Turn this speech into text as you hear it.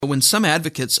When some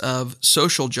advocates of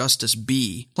social justice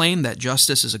B claim that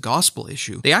justice is a gospel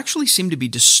issue, they actually seem to be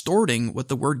distorting what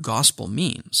the word gospel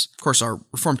means. Of course, our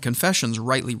Reformed confessions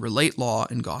rightly relate law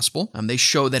and gospel. They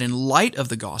show that in light of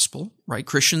the gospel, right,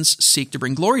 Christians seek to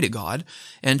bring glory to God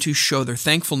and to show their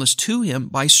thankfulness to Him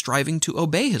by striving to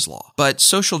obey His law. But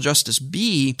social justice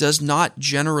B does not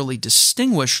generally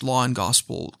distinguish law and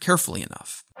gospel carefully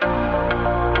enough.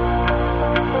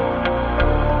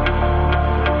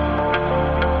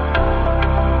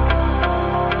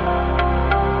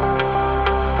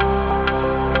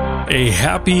 A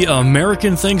happy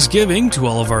American Thanksgiving to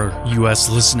all of our U.S.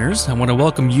 listeners. I want to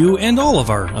welcome you and all of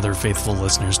our other faithful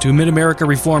listeners to Mid-America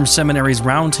Reformed Seminary's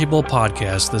Roundtable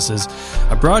Podcast. This is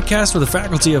a broadcast where the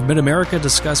faculty of Mid-America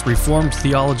discuss Reformed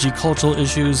theology, cultural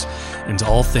issues, and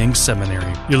all things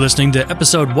seminary. You're listening to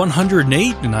episode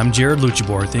 108, and I'm Jared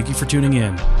Luchabor. Thank you for tuning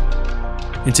in.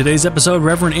 In today's episode,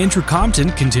 Reverend Andrew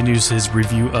Compton continues his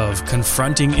review of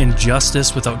Confronting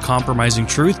Injustice Without Compromising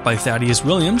Truth by Thaddeus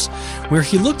Williams, where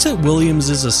he looks at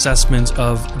Williams's assessment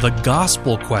of the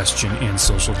gospel question in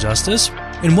social justice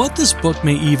and what this book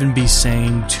may even be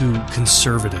saying to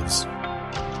conservatives.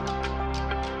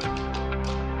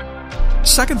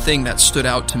 Second thing that stood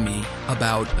out to me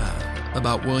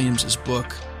about Williams's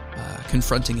book,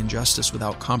 Confronting Injustice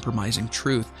Without Compromising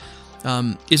Truth,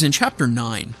 is in chapter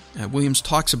 9. Williams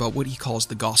talks about what he calls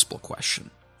the gospel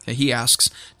question. He asks,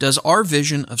 does our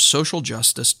vision of social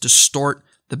justice distort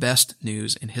the best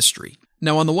news in history?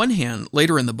 Now, on the one hand,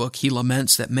 later in the book, he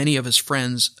laments that many of his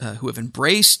friends who have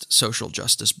embraced social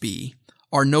justice B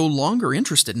are no longer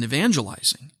interested in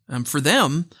evangelizing. For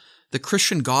them, the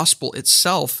Christian gospel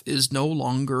itself is no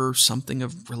longer something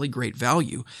of really great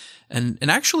value. And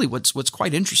actually, what's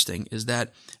quite interesting is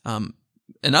that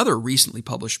another recently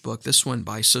published book, this one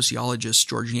by sociologists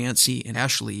George Yancey and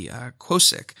Ashley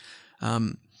Kwosick,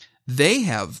 they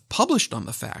have published on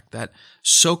the fact that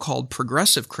so-called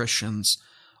progressive Christians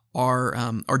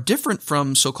are different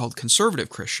from so-called conservative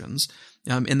Christians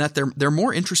in that they're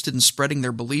more interested in spreading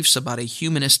their beliefs about a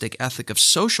humanistic ethic of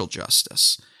social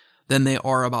justice than they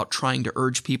are about trying to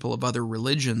urge people of other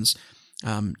religions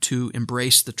to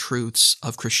embrace the truths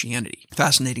of Christianity.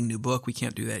 Fascinating new book. We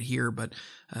can't do that here, but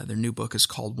their new book is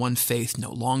called One Faith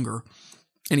No Longer.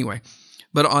 Anyway,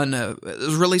 but it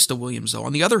was released to Williams, though.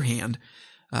 On the other hand,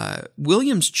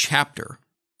 Williams' chapter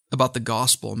about the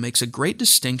gospel makes a great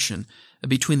distinction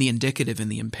between the indicative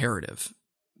and the imperative.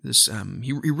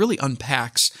 He really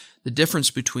unpacks the difference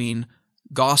between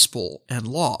gospel and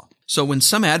law. So when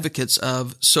some advocates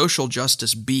of social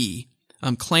justice B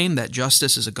claim that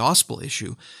justice is a gospel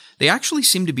issue, they actually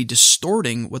seem to be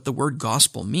distorting what the word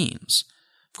gospel means.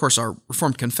 Of course, our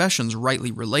Reformed confessions rightly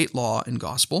relate law and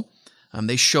gospel.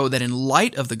 They show that in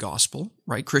light of the gospel,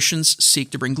 right, Christians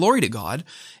seek to bring glory to God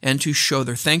and to show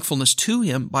their thankfulness to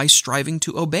Him by striving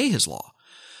to obey His law.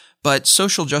 But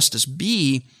social justice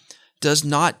B does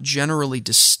not generally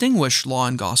distinguish law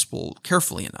and gospel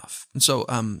carefully enough. And so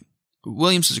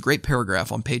Williams has a great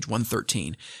paragraph on page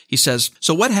 113. He says,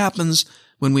 so what happens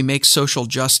when we make social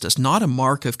justice not a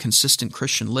mark of consistent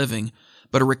Christian living,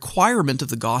 but a requirement of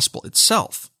the gospel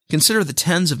itself? Consider the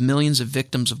tens of millions of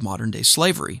victims of modern-day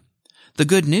slavery. The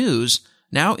good news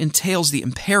now entails the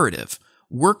imperative,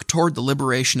 work toward the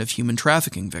liberation of human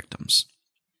trafficking victims.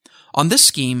 On this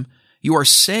scheme, you are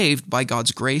saved by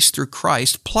God's grace through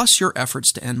Christ, plus your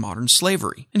efforts to end modern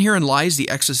slavery. And herein lies the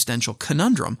existential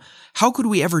conundrum. How could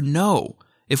we ever know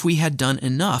if we had done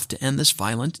enough to end this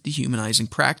violent, dehumanizing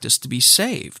practice to be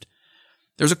saved?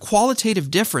 There's a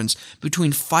qualitative difference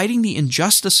between fighting the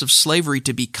injustice of slavery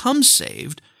to become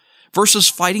saved versus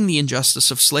fighting the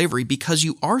injustice of slavery because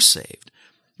you are saved.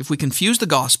 If we confuse the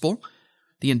gospel,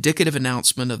 the indicative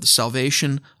announcement of the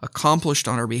salvation accomplished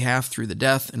on our behalf through the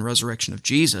death and resurrection of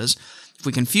Jesus, if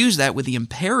we confuse that with the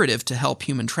imperative to help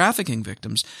human trafficking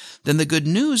victims, then the good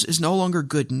news is no longer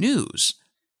good news.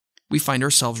 We find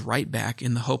ourselves right back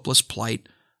in the hopeless plight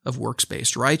of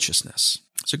works-based righteousness.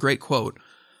 It's a great quote.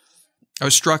 I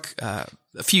was struck a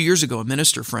few years ago, a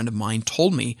minister friend of mine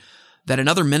told me that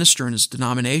another minister in his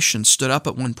denomination stood up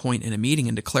at one point in a meeting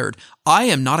and declared, I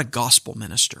am not a gospel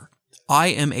minister. I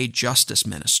am a justice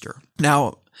minister.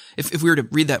 Now, if we were to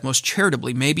read that most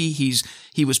charitably, maybe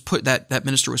that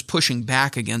minister was pushing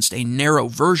back against a narrow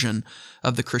version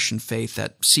of the Christian faith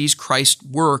that sees Christ's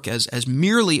work as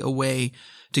merely a way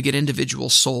to get individual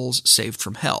souls saved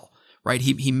from hell, right?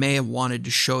 He may have wanted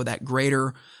to show that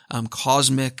greater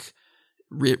cosmic,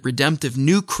 redemptive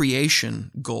new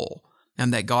creation goal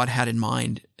and that God had in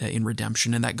mind in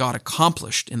redemption and that God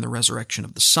accomplished in the resurrection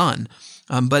of the Son.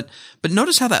 But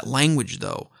notice how that language,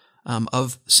 though,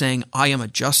 of saying, I am a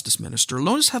justice minister.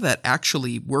 Notice how that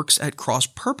actually works at cross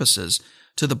purposes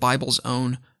to the Bible's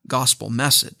own gospel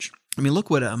message. I mean, look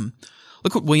what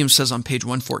Williams says on page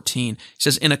 114. He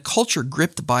says, in a culture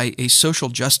gripped by a social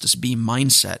justice B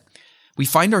mindset, we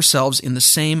find ourselves in the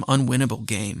same unwinnable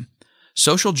game.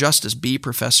 Social justice B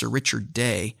professor Richard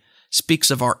Day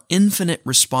speaks of our infinite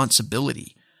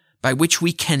responsibility, by which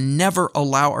we can never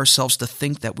allow ourselves to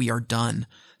think that we are done,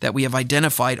 that we have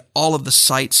identified all of the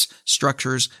sites,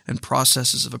 structures, and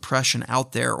processes of oppression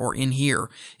out there or in here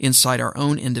inside our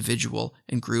own individual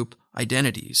and group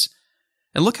identities.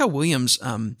 And look how Williams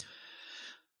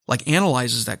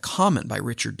analyzes that comment by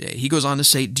Richard Day. He goes on to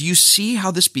say, do you see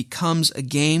how this becomes a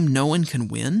game no one can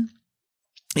win?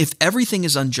 If everything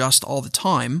is unjust all the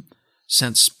time,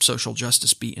 since social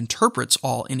justice B interprets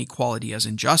all inequality as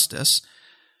injustice,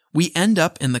 we end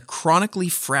up in the chronically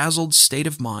frazzled state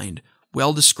of mind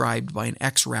well described by an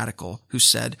ex-radical who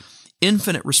said,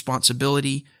 infinite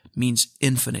responsibility means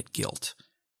infinite guilt,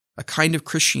 a kind of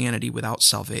Christianity without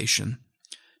salvation.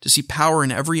 To see power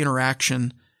in every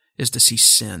interaction is to see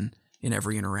sin in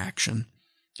every interaction.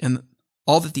 And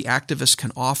all that the activist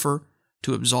can offer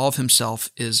to absolve himself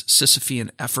is Sisyphean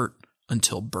effort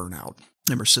until burnout.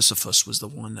 Remember, Sisyphus was the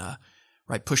one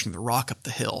pushing the rock up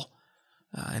the hill,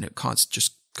 and it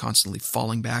just constantly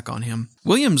falling back on him.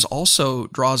 Williams also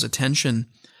draws attention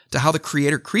to how the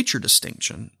creator-creature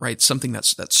distinction, right, something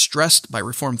that's stressed by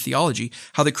Reformed theology,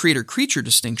 how the creator-creature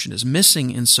distinction is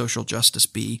missing in social justice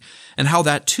B, and how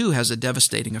that too has a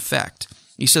devastating effect.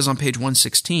 He says on page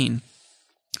 116,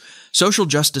 social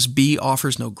justice B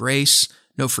offers no grace,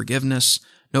 no forgiveness,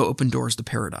 no open doors to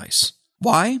paradise.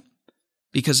 Why?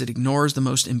 Because it ignores the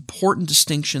most important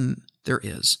distinction there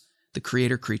is, the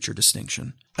creator-creature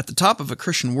distinction. At the top of a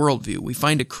Christian worldview, we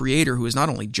find a creator who is not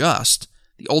only just,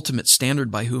 the ultimate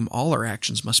standard by whom all our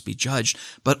actions must be judged,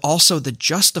 but also the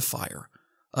justifier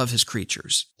of his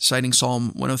creatures. Citing Psalm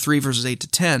 103, verses 8 to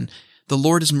 10, the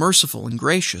Lord is merciful and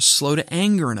gracious, slow to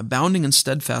anger and abounding in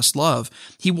steadfast love.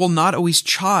 He will not always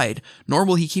chide, nor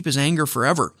will he keep his anger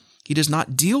forever. He does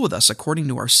not deal with us according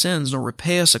to our sins, nor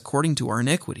repay us according to our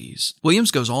iniquities.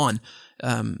 Williams goes on,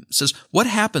 says, what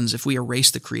happens if we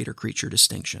erase the creator-creature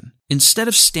distinction? Instead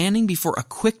of standing before a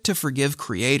quick-to-forgive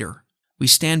creator, we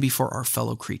stand before our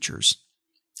fellow creatures.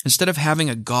 Instead of having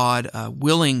a God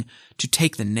willing to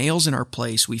take the nails in our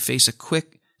place, we face a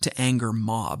quick-to-anger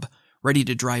mob, ready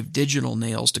to drive digital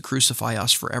nails to crucify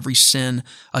us for every sin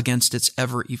against its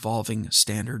ever-evolving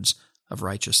standards of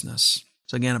righteousness.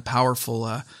 So again, a powerful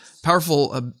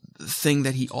thing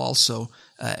that he also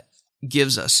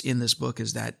gives us in this book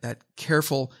is that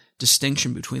careful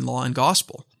distinction between law and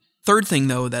gospel. Third thing,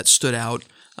 though, that stood out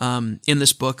in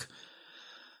this book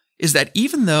is that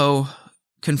even though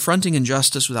confronting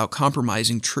injustice without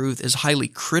compromising truth is highly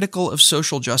critical of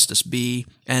social justice B,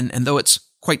 and though it's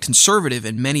quite conservative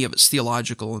in many of its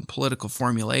theological and political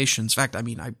formulations. In fact,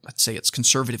 I'd say it's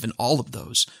conservative in all of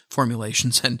those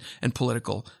formulations and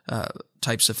political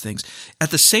types of things.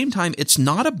 At the same time, it's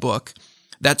not a book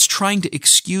that's trying to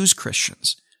excuse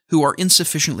Christians who are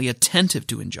insufficiently attentive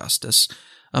to injustice,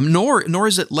 nor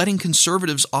is it letting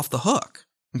conservatives off the hook.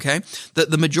 Okay?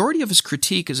 The majority of his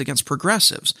critique is against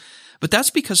progressives, but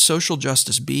that's because social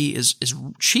justice B is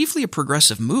chiefly a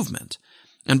progressive movement.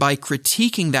 And by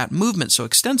critiquing that movement so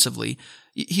extensively,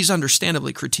 he's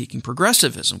understandably critiquing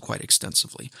progressivism quite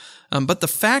extensively. But the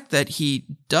fact that he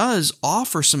does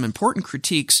offer some important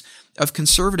critiques of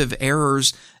conservative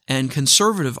errors and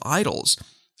conservative idols,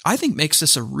 I think makes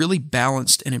this a really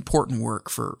balanced and important work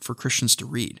for Christians to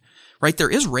read. Right? There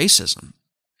is racism.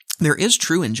 There is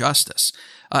true injustice.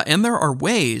 And there are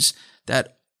ways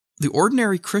that the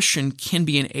ordinary Christian can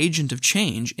be an agent of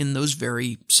change in those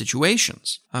very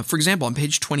situations. For example, on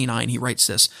page 29, he writes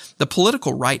this, the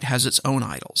political right has its own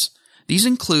idols. These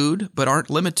include, but aren't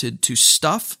limited to,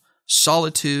 stuff,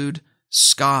 solitude,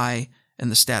 sky, and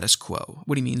the status quo.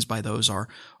 What he means by those are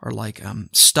like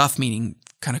stuff, meaning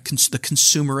kind of the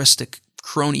consumeristic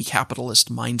crony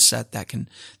capitalist mindset that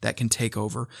can take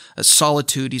over.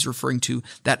 Solitude, he's referring to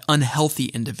that unhealthy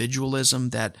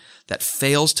individualism that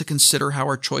fails to consider how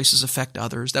our choices affect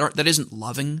others, that isn't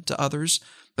loving to others,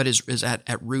 but is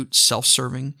at root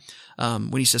self-serving.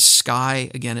 When he says sky,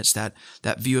 again, it's that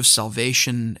view of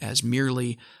salvation as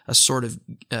merely a sort of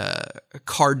a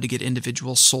card to get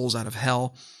individual souls out of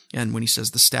hell. And when he says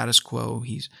the status quo,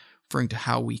 he's referring to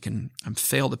how we can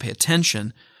fail to pay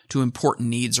attention to important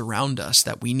needs around us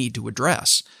that we need to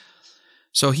address.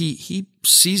 So he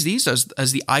sees these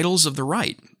as the idols of the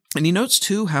right. And he notes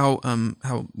too how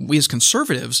we as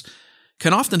conservatives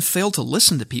can often fail to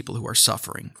listen to people who are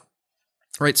suffering.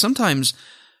 Right? Sometimes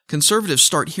Conservatives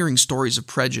start hearing stories of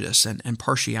prejudice and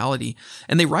partiality,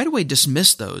 and they right away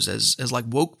dismiss those as like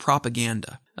woke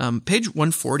propaganda. Page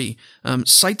 140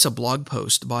 cites a blog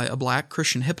post by a black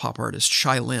Christian hip-hop artist,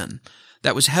 Shai Linne,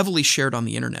 that was heavily shared on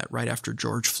the internet right after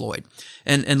George Floyd.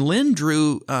 And Linne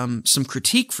drew some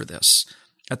critique for this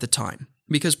at the time,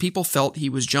 because people felt he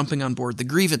was jumping on board the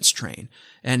grievance train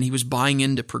and he was buying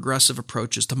into progressive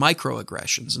approaches to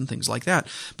microaggressions and things like that.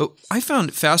 But I found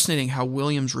it fascinating how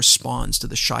Williams responds to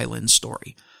the Shai Linne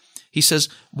story. He says,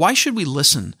 "Why should we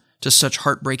listen to such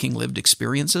heartbreaking lived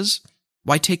experiences?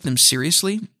 Why take them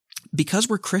seriously? Because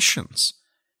we're Christians.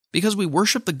 Because we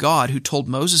worship the God who told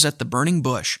Moses at the burning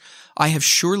bush, 'I have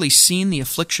surely seen the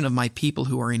affliction of my people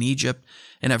who are in Egypt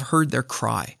and have heard their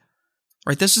cry.'"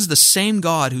 Right? This is the same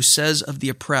God who says of the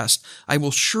oppressed, "I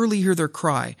will surely hear their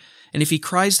cry, and if he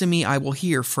cries to me, I will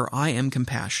hear, for I am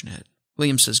compassionate."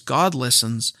 Williams says God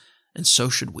listens, and so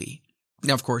should we.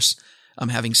 Now, of course,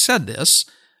 having said this,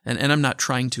 and I'm not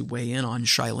trying to weigh in on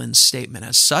Shai Linne's statement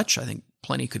as such. I think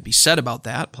plenty could be said about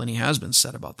that. Plenty has been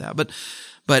said about that.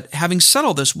 But having said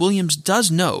all this, Williams does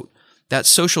note that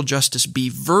social justice B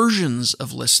versions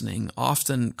of listening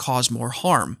often cause more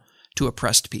harm to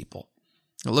oppressed people.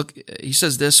 Now look, he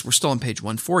says this, we're still on page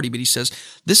 140, but he says,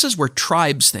 this is where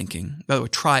tribes thinking, by the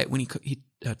way,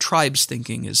 tribes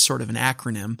thinking is sort of an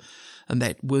acronym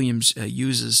that Williams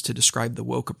uses to describe the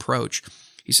woke approach.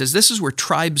 He says, this is where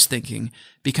tribes thinking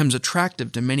becomes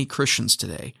attractive to many Christians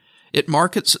today. It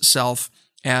markets itself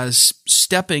as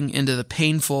stepping into the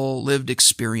painful lived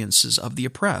experiences of the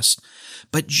oppressed.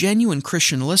 But genuine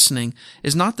Christian listening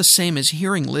is not the same as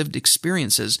hearing lived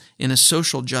experiences in a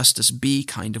social justice B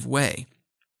kind of way.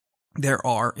 There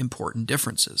are important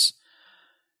differences.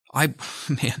 I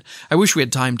wish we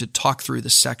had time to talk through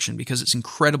this section because it's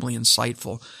incredibly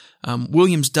insightful.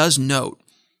 Williams does note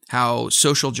how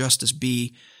social justice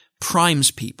B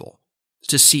primes people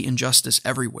to see injustice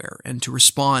everywhere and to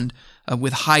respond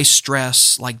with high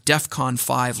stress, like DEFCON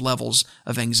 5 levels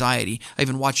of anxiety. I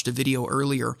even watched a video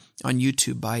earlier on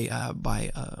YouTube by a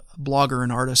blogger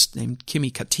and artist named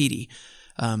Kimi Katiti,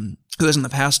 who has in the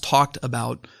past talked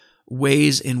about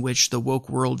ways in which the woke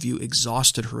worldview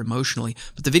exhausted her emotionally.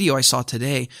 But the video I saw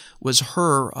today was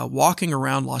her walking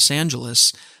around Los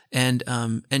Angeles and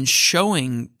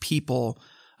showing people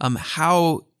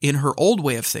how, in her old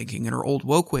way of thinking, in her old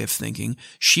woke way of thinking,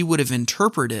 she would have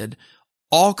interpreted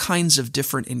all kinds of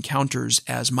different encounters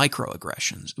as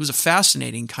microaggressions. It was a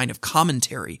fascinating kind of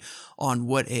commentary on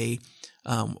what a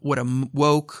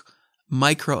woke,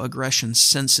 microaggression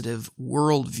sensitive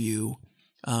worldview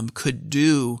could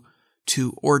do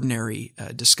to ordinary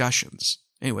discussions.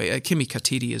 Anyway, Kimi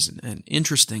Katiti is an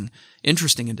interesting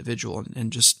individual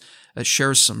and just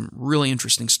shares some really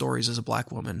interesting stories as a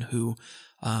black woman who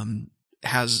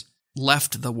has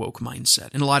left the woke mindset.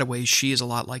 In a lot of ways, she is a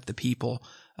lot like the people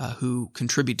who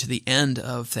contribute to the end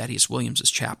of Thaddeus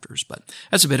Williams's chapters. But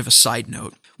that's a bit of a side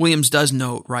note. Williams does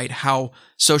note, right, how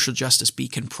social justice B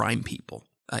can prime people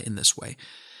in this way.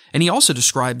 And he also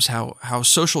describes how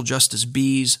social justice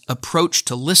B's approach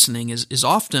to listening is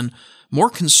often more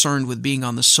concerned with being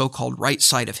on the so-called right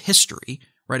side of history,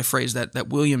 right? A phrase that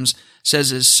Williams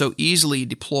says is so easily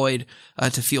deployed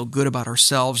to feel good about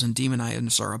ourselves and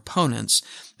demonize our opponents.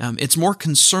 It's more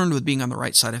concerned with being on the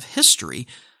right side of history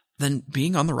than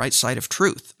being on the right side of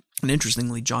truth. And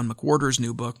interestingly, John McWhorter's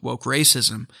new book, Woke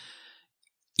Racism,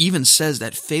 even says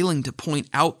that failing to point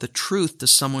out the truth to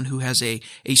someone who has a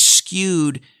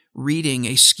skewed reading,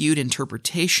 a skewed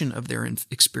interpretation of their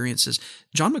experiences,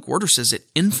 John McWhorter says it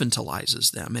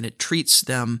infantilizes them and it treats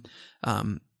them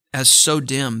as so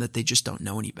dim that they just don't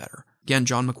know any better. Again,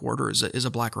 John McWhorter is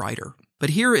a black writer.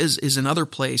 But here is another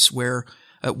place where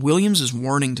Williams'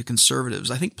 warning to conservatives,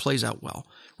 I think, plays out well,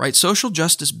 right? Social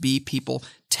justice B people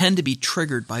tend to be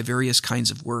triggered by various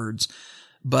kinds of words,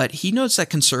 but he notes that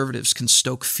conservatives can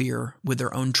stoke fear with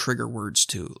their own trigger words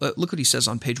too. Look what he says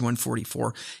on page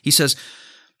 144. He says,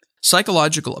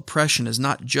 psychological oppression is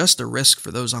not just a risk for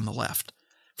those on the left.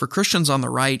 For Christians on the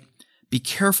right, be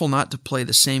careful not to play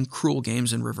the same cruel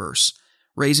games in reverse,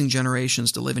 raising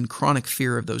generations to live in chronic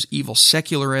fear of those evil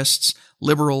secularists,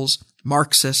 liberals,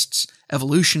 Marxists,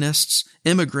 evolutionists,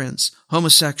 immigrants,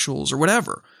 homosexuals, or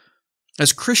whatever.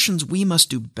 As Christians, we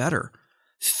must do better.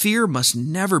 Fear must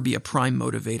never be a prime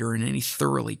motivator in any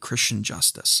thoroughly Christian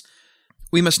justice.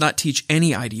 We must not teach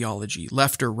any ideology,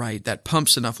 left or right, that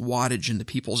pumps enough wattage into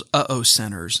people's uh-oh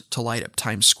centers to light up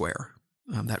Times Square.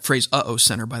 That phrase uh-oh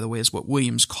center, by the way, is what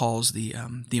Williams calls the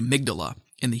amygdala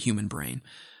in the human brain.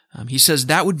 He says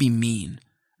that would be mean.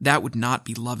 That would not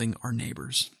be loving our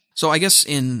neighbors. So I guess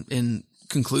in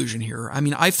conclusion here. I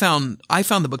mean, I found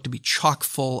the book to be chock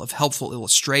full of helpful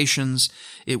illustrations.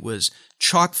 It was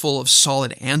chock full of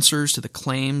solid answers to the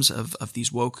claims of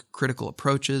these woke critical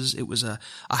approaches. It was a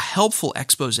helpful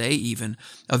expose even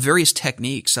of various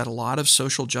techniques that a lot of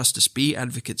social justice B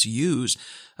advocates use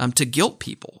to guilt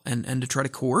people and to try to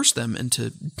coerce them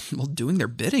into doing their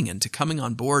bidding and to coming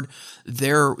on board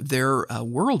their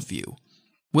worldview.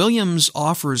 Williams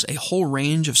offers a whole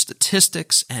range of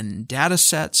statistics and data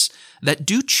sets that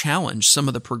do challenge some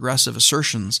of the progressive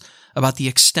assertions about the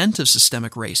extent of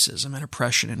systemic racism and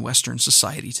oppression in Western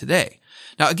society today.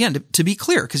 Now, again, to be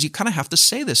clear, because you kind of have to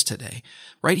say this today,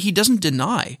 right? He doesn't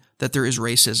deny that there is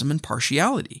racism and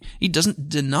partiality. He doesn't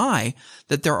deny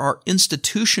that there are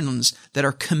institutions that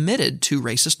are committed to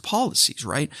racist policies,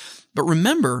 right? But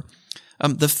remember,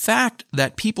 the fact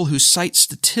that people who cite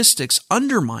statistics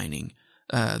undermining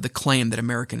the claim that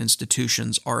American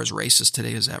institutions are as racist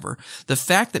today as ever, the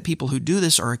fact that people who do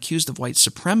this are accused of white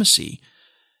supremacy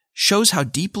shows how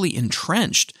deeply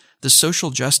entrenched the social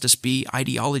justice B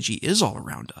ideology is all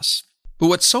around us. But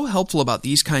what's so helpful about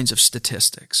these kinds of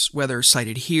statistics, whether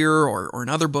cited here or in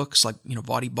other books like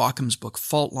Voddie Baucham's book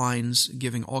Fault Lines,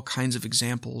 giving all kinds of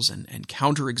examples and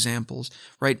counterexamples,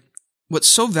 right? What's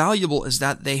so valuable is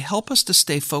that they help us to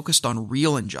stay focused on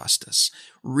real injustice,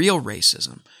 real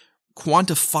racism,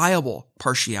 quantifiable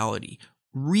partiality,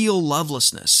 real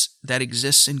lovelessness that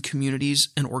exists in communities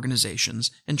and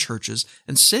organizations and churches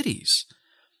and cities.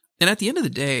 And at the end of the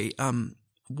day,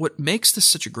 what makes this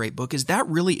such a great book is that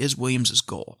really is Williams's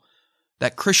goal,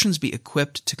 that Christians be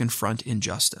equipped to confront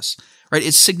injustice, right?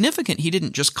 It's significant he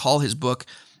didn't just call his book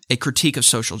a critique of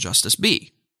social justice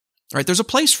B. Right, there's a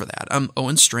place for that.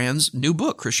 Owen Strachan's new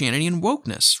book, Christianity and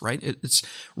Wokeness, right? It's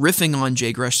riffing on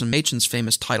J. Gresham Machen's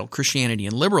famous title, Christianity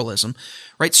and Liberalism,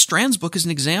 right? Strachan's book is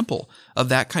an example of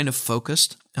that kind of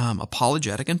focused,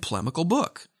 apologetic, and polemical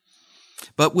book.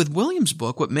 But with Williams'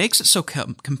 book, what makes it so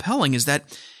compelling is that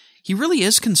he really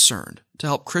is concerned to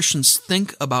help Christians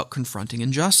think about confronting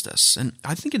injustice. And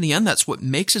I think in the end, that's what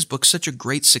makes his book such a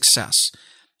great success,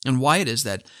 and why it is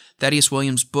that Thaddeus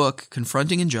Williams' book,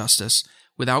 Confronting Injustice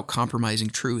Without Compromising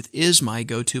Truth, is my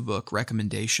go-to book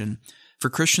recommendation for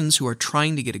Christians who are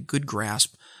trying to get a good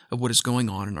grasp of what is going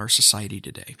on in our society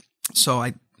today. So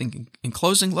I think in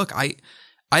closing, look, I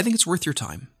think it's worth your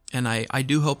time, and I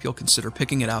do hope you'll consider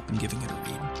picking it up and giving it a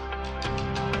read.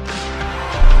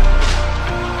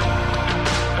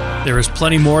 There is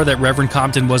plenty more that Reverend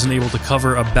Compton wasn't able to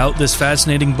cover about this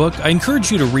fascinating book. I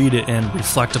encourage you to read it and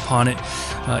reflect upon it,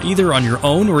 either on your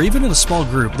own or even in a small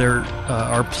group. There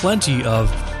are plenty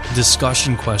of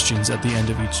discussion questions at the end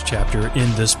of each chapter in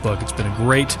this book. It's been a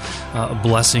great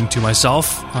blessing to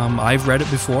myself. I've read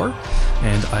it before,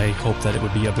 and I hope that it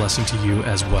would be a blessing to you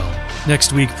as well.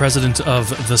 Next week, President of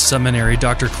the Seminary,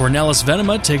 Dr. Cornelis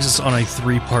Venema, takes us on a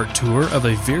 3-part tour of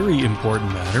a very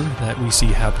important matter that we see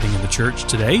happening in the church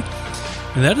today,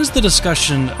 and that is the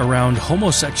discussion around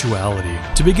homosexuality.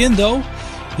 To begin, though,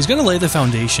 he's going to lay the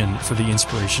foundation for the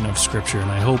inspiration of Scripture,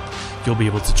 and I hope you'll be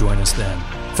able to join us then.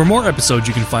 For more episodes,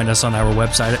 you can find us on our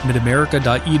website at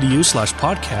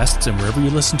midamerica.edu/podcasts and wherever you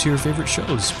listen to your favorite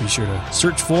shows. Be sure to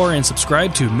search for and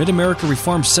subscribe to Mid-America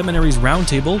Reformed Seminary's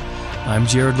Roundtable. I'm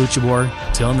Jared Luchabor.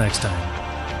 Till next time.